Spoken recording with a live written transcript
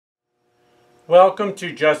Welcome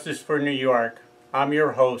to Justice for New York. I'm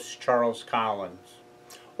your host, Charles Collins.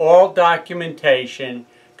 All documentation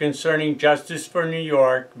concerning Justice for New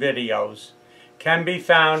York videos can be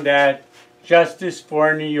found at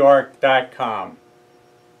justicefornewyork.com.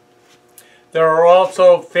 There are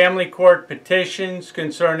also family court petitions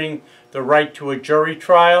concerning the right to a jury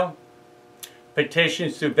trial,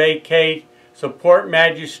 petitions to vacate support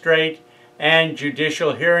magistrate and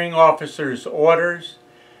judicial hearing officers' orders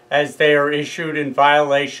as they are issued in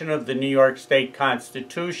violation of the New York State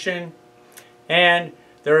Constitution, and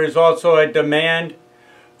there is also a demand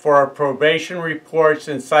for probation reports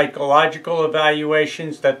and psychological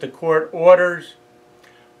evaluations that the court orders,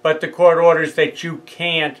 but the court orders that you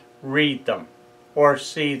can't read them or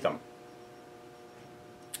see them.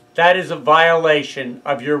 That is a violation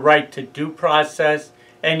of your right to due process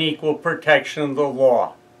and equal protection of the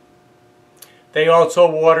law. They also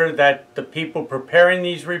order that the people preparing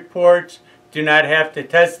these reports do not have to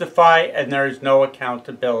testify and there is no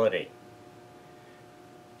accountability.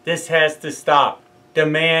 This has to stop.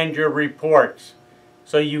 Demand your reports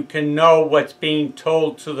so you can know what's being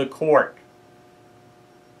told to the court.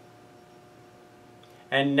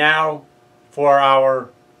 And now for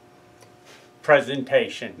our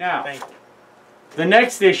presentation. Now, the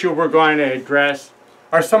next issue we're going to address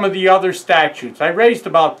are some of the other statutes. I raised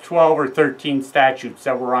about 12 or 13 statutes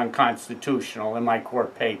that were unconstitutional in my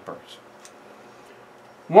court papers.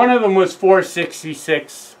 One of them was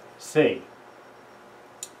 466C.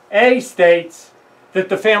 A states that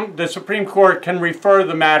the Supreme Court can refer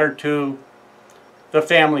the matter to the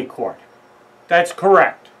family court. That's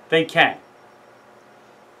correct. They can.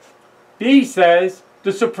 B says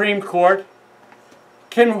the Supreme Court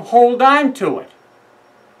can hold on to it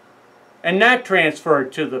and not transfer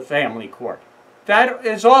it to the family court. That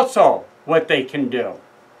is also what they can do.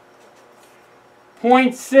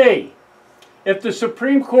 Point C, if the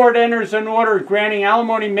Supreme Court enters an order granting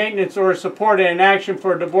alimony, maintenance, or support in an action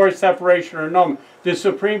for divorce, separation, or annulment, the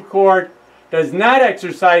Supreme Court does not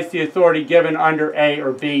exercise the authority given under A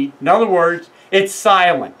or B. In other words, it's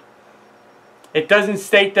silent. It doesn't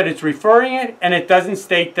state that it's referring it, and it doesn't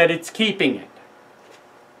state that it's keeping it.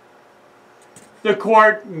 The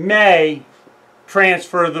court may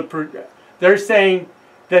transfer they're saying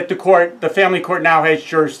that the family court now has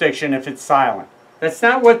jurisdiction if it's silent. That's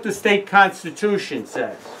not what the state constitution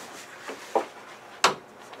says.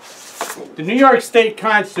 The New York State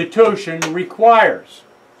Constitution requires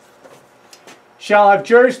shall have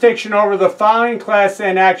jurisdiction over the following class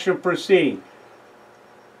and action proceeding.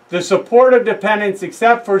 The support of dependents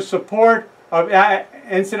except for support of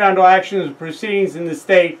incidental actions and proceedings in the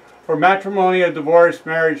state for matrimonial, divorce,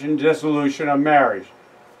 marriage, and dissolution of marriage.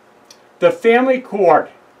 The family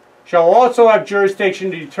court shall also have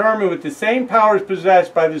jurisdiction to determine with the same powers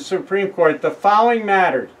possessed by the Supreme Court the following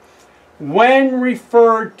matters when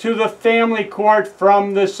referred to the family court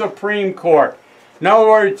from the Supreme Court. In other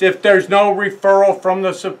words, if there's no referral from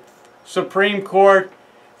the Supreme Court,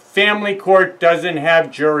 family court doesn't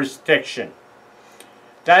have jurisdiction.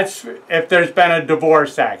 That's if there's been a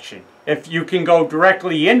divorce action. If you can go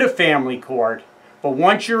directly into family court, but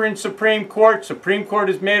once you're in Supreme Court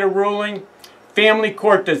has made a ruling, family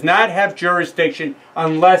court does not have jurisdiction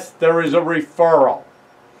unless there is a referral.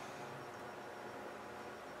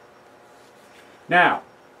 Now,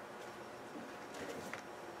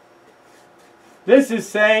 this is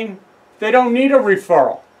saying they don't need a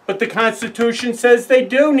referral, but the Constitution says they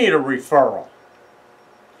do need a referral.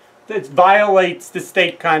 That violates the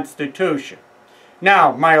state constitution.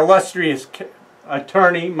 Now, my illustrious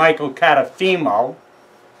attorney, Michael Catafimo,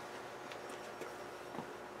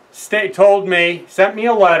 sent me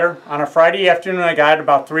a letter on a Friday afternoon, I got it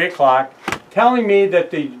about 3 o'clock, telling me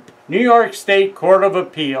that the New York State Court of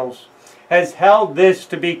Appeals has held this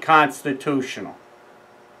to be constitutional.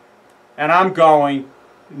 And I'm going,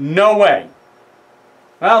 no way.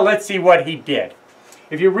 Well, let's see what he did.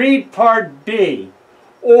 If you read Part B,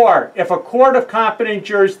 or if a court of competent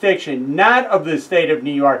jurisdiction, not of the state of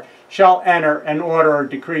New York, shall enter an order or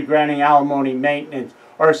decree granting alimony, maintenance,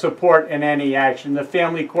 or support in any action, the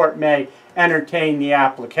family court may entertain the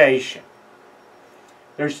application.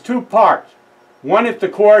 There's two parts. One, if the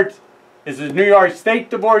court is a New York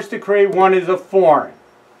State divorce decree, one is a foreign.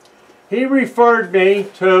 He referred me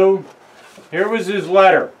to, here was his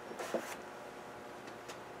letter.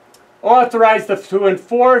 Authorized to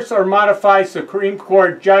enforce or modify Supreme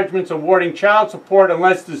Court judgments awarding child support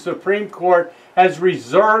unless the Supreme Court has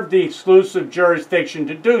reserved the exclusive jurisdiction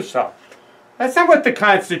to do so. That's not what the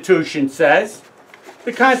Constitution says.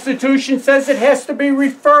 The Constitution says it has to be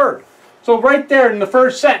referred. So right there in the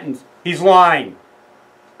first sentence, he's lying.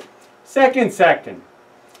 Second,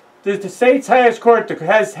 the state's highest court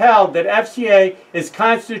has held that FCA is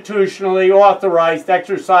constitutionally authorized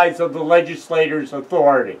exercise of the legislator's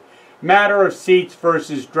authority. Matter of Seats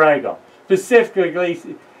versus Drago. Specifically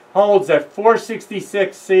holds that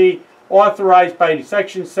 466C authorized by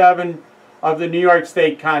Section 7 of the New York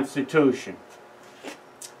State Constitution.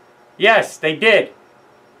 Yes, they did.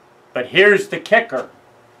 But here's the kicker.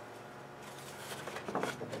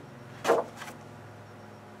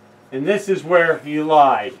 And this is where he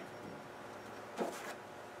lied.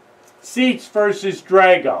 Seats versus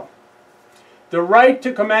Drago. The right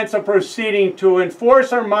to commence a proceeding to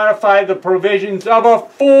enforce or modify the provisions of a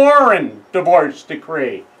foreign divorce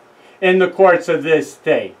decree in the courts of this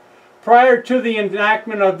state. Prior to the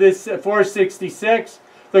enactment of this 466,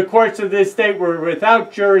 the courts of this state were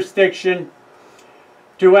without jurisdiction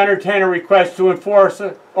to entertain a request to enforce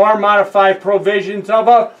or modify provisions of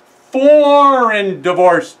a foreign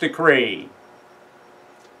divorce decree.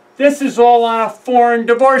 This is all on a foreign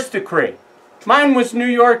divorce decree. Mine was New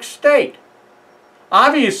York State.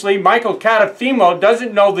 Obviously, Michael Catafimo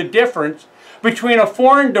doesn't know the difference between a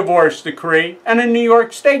foreign divorce decree and a New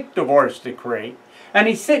York State divorce decree. And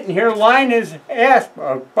he's sitting here lying his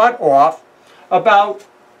butt off about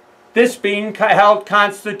this being held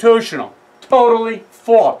constitutional. Totally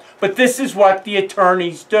false. But this is what the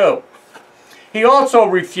attorneys do. He also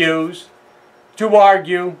refused to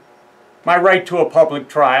argue my right to a public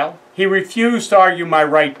trial. He refused to argue my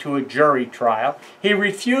right to a jury trial. He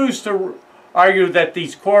refused to argue that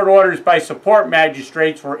these court orders by support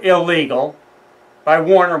magistrates were illegal. By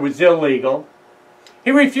Warner was illegal.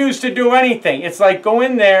 He refused to do anything. It's like go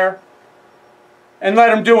in there and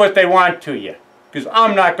let them do what they want to you, because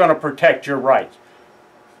I'm not going to protect your rights.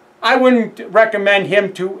 I wouldn't recommend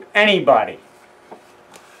him to anybody.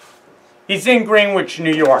 He's in Greenwich,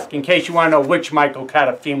 New York, in case you want to know which Michael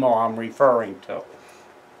Catafimo I'm referring to.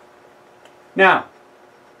 Now,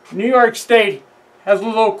 New York State has a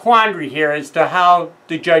little quandary here as to how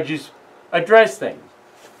the judges address things.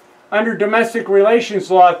 Under Domestic Relations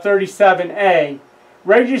Law 37A,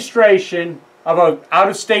 registration of an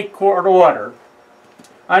out-of-state court order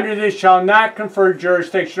under this shall not confer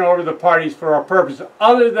jurisdiction over the parties for a purpose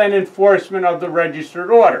other than enforcement of the registered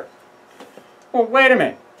order. Well, wait a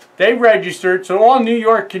minute. They registered, so all New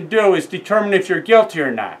York can do is determine if you're guilty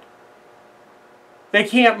or not. They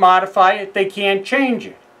can't modify it. They can't change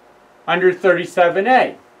it under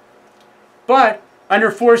 37A. But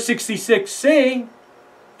under 466C,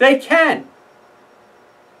 they can.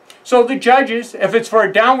 So the judges, if it's for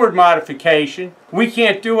a downward modification, we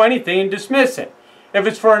can't do anything and dismiss it. If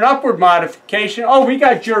it's for an upward modification, oh, we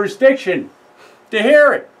got jurisdiction to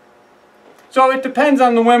hear it. So it depends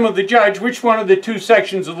on the whim of the judge which one of the two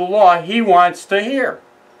sections of the law he wants to hear.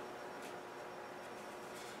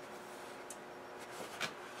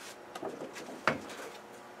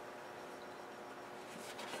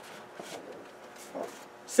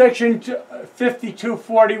 Section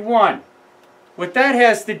 5241. What that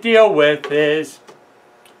has to deal with is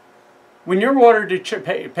when you're ordered to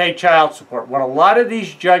pay child support, what a lot of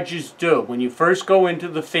these judges do when you first go into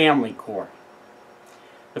the family court,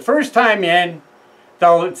 the first time in,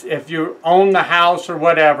 if you own the house or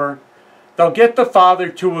whatever, they'll get the father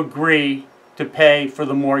to agree to pay for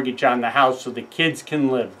the mortgage on the house so the kids can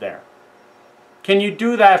live there. Can you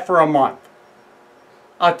do that for a month?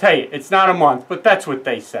 I'll tell you, it's not a month, but that's what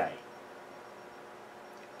they say.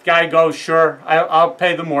 Guy goes, sure, I'll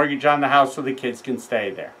pay the mortgage on the house so the kids can stay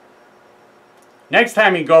there. Next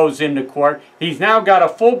time he goes into court, he's now got a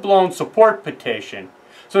full-blown support petition.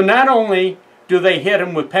 So not only do they hit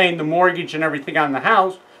him with paying the mortgage and everything on the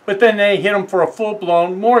house, but then they hit him for a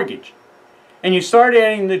full-blown mortgage. And you start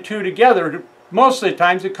adding the two together, most of the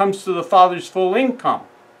times it comes to the father's full income,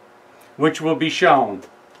 which will be shown.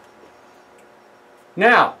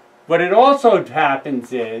 Now, what it also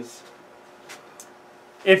happens is,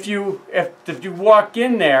 if you walk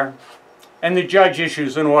in there and the judge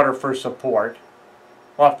issues an order for support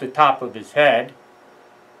off the top of his head,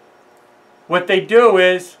 what they do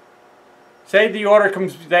is, say the order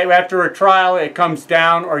comes, after a trial it comes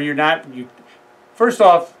down, or you're not, first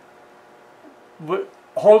off,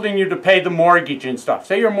 holding you to pay the mortgage and stuff.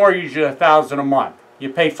 Say your mortgage is $1,000 a month. You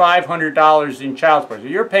pay $500 in child support. So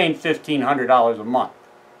you're paying $1,500 a month.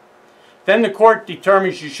 Then the court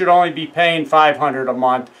determines you should only be paying $500 a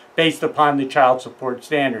month based upon the Child Support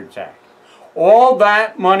Standards Act. All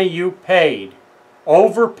that money you paid,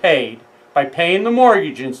 overpaid, by paying the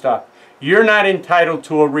mortgage and stuff, you're not entitled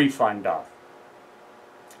to a refund of.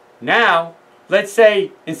 Now, let's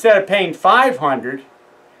say instead of paying $500,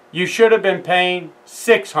 you should have been paying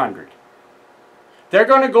 $600. they're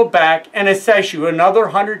going to go back and assess you another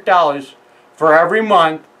 $100 for every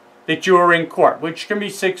month that you were in court, which can be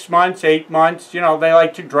 6 months, 8 months. You know, they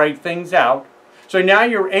like to drag things out. So now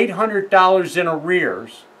you're $800 in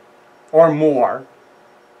arrears or more,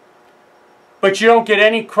 but you don't get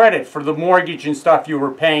any credit for the mortgage and stuff you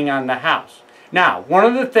were paying on the house. Now, one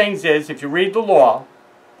of the things is, if you read the law,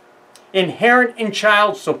 inherent in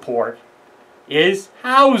child support is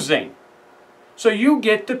housing. So you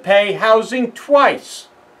get to pay housing twice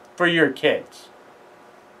for your kids.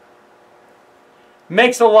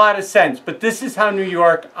 Makes a lot of sense, but this is how New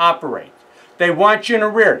York operates. They want you in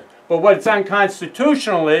arrears. But what's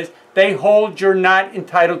unconstitutional is they hold you're not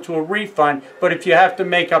entitled to a refund, but if you have to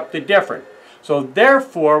make up the difference. So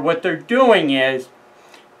therefore, what they're doing is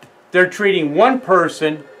they're treating one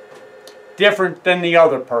person different than the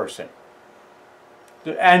other person.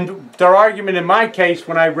 And their argument in my case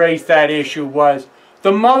when I raised that issue was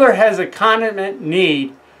the mother has a concomitant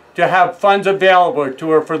need to have funds available to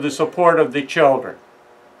her for the support of the children.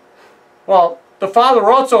 Well, the father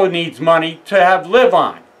also needs money to live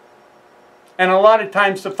on. And a lot of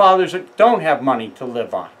times the fathers don't have money to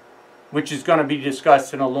live on, which is going to be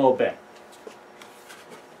discussed in a little bit.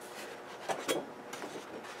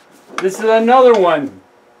 This is another one.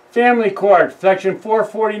 Family Court, Section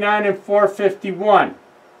 449 and 451.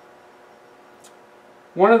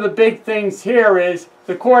 One of the big things here is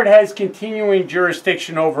the court has continuing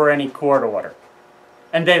jurisdiction over any court order.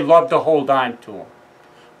 And they love to hold on to them.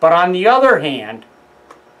 But on the other hand,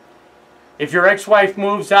 if your ex-wife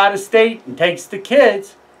moves out of state and takes the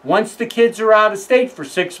kids, once the kids are out of state for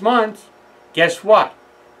 6 months, guess what?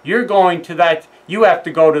 You're going to that, you have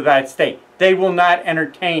to go to that state. They will not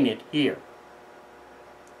entertain it here.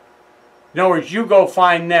 In other words, you go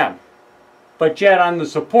find them. But yet on the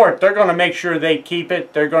support, they're going to make sure they keep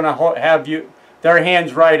it. They're going to have their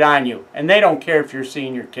hands right on you. And they don't care if you're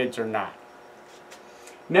seeing your kids or not.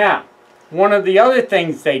 Now, one of the other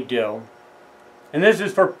things they do, and this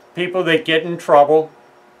is for people that get in trouble,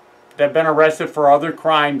 that have been arrested for other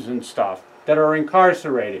crimes and stuff, that are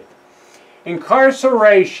incarcerated.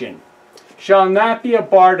 Incarceration shall not be a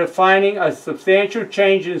bar to finding a substantial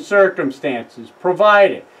change in circumstances,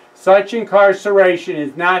 provided such incarceration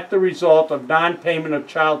is not the result of non-payment of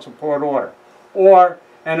child support order, or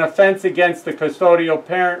an offense against the custodial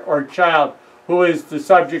parent or child who is the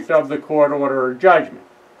subject of the court order or judgment.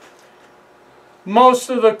 Most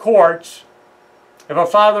of the courts, if a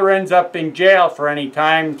father ends up in jail for any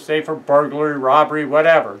time, say for burglary, robbery,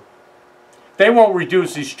 whatever, they won't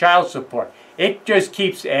reduce his child support. It just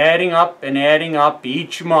keeps adding up and adding up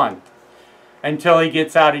each month until he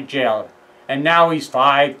gets out of jail. And now he's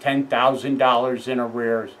 $5,000, $10,000 in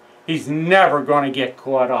arrears. He's never going to get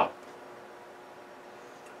caught up.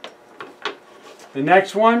 The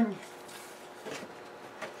next one,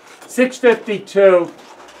 652,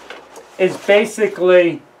 is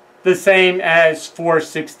basically the same as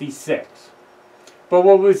 466. But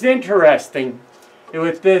what was interesting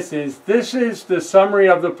with this is the summary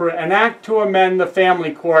of an act to amend the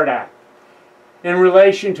Family Court Act in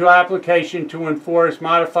relation to application to enforce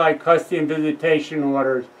modified custody and visitation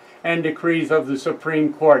orders and decrees of the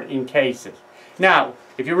Supreme Court in cases. Now,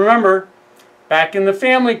 if you remember, back in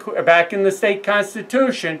the state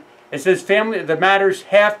constitution, it says the matters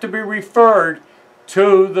have to be referred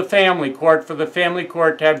to the family court for the family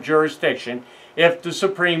court to have jurisdiction if the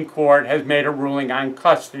Supreme Court has made a ruling on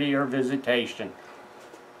custody or visitation.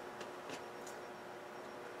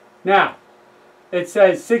 Now, it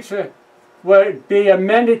says would be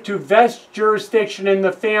amended to vest jurisdiction in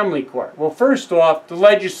the family court. Well, first off, the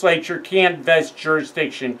legislature can't vest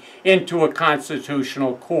jurisdiction into a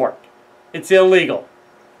constitutional court. It's illegal.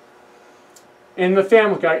 In the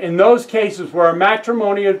family court, in those cases where a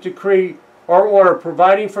matrimonial decree or order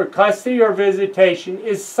providing for custody or visitation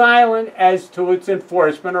is silent as to its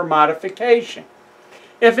enforcement or modification.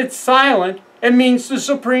 If it's silent, it means the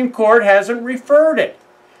Supreme Court hasn't referred it.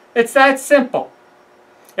 It's that simple.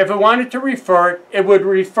 If it wanted to refer it, it would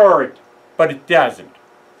refer it, but it doesn't.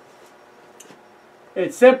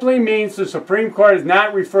 It simply means the Supreme Court has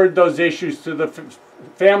not referred those issues to the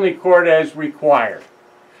family court as required.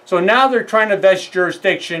 So now they're trying to vest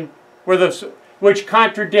jurisdiction which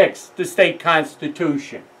contradicts the state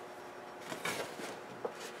constitution.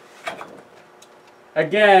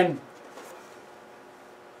 Again,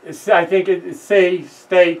 I think it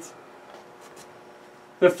states,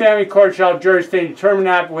 the family court shall have jurisdiction to determine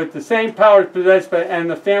that with the same powers possessed by, and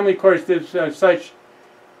the family court such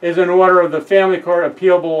is an order of the family court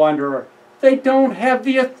appealable under. They don't have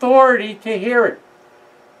the authority to hear it.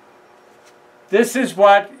 This is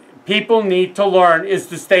what people need to learn is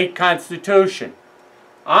the state constitution.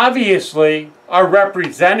 Obviously, our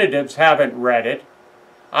representatives haven't read it.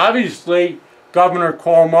 Obviously, Governor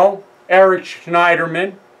Cuomo, Eric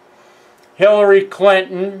Schneiderman, Hillary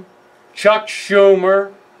Clinton, Chuck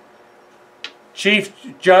Schumer, Chief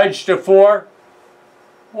Judge DeFore,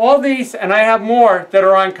 all these, and I have more that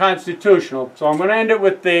are unconstitutional. So I'm going to end it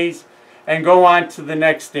with these and go on to the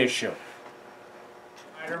next issue.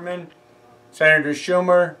 Schneiderman, Senator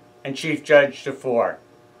Schumer, and Chief Judge DeFore.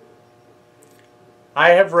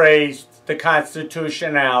 I have raised the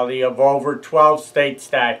constitutionality of over 12 state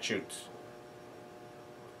statutes.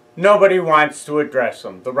 Nobody wants to address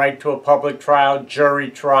them. The right to a public trial, jury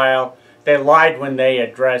trial. They lied when they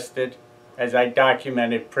addressed it, as I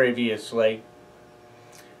documented previously.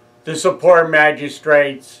 The support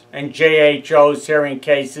magistrates and JHOs hearing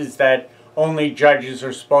cases that only judges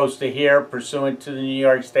are supposed to hear pursuant to the New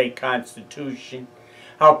York State Constitution.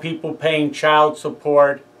 How people paying child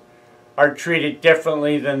support are treated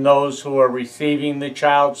differently than those who are receiving the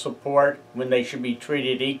child support when they should be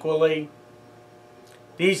treated equally.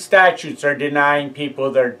 These statutes are denying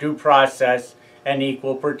people their due process and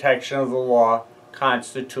equal protection of the law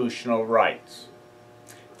constitutional rights.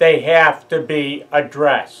 They have to be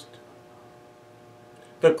addressed.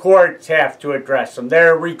 The courts have to address them.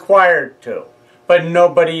 They're required to, but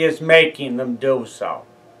nobody is making them do so.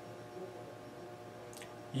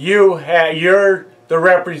 You're the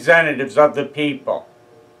representatives of the people.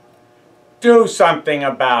 Do something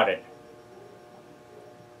about it.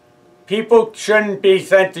 People shouldn't be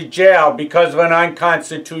sent to jail because of an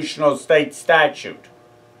unconstitutional state statute.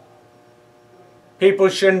 People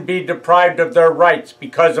shouldn't be deprived of their rights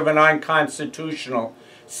because of an unconstitutional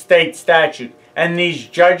state statute. And these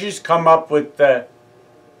judges come up with the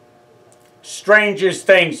strangest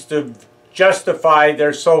things to justify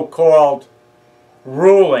their so-called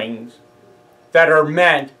rulings that are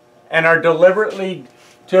meant and are deliberately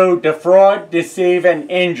to defraud, deceive, and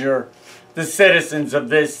injure the citizens of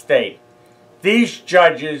this state. These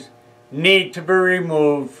judges need to be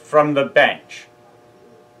removed from the bench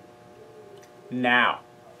now.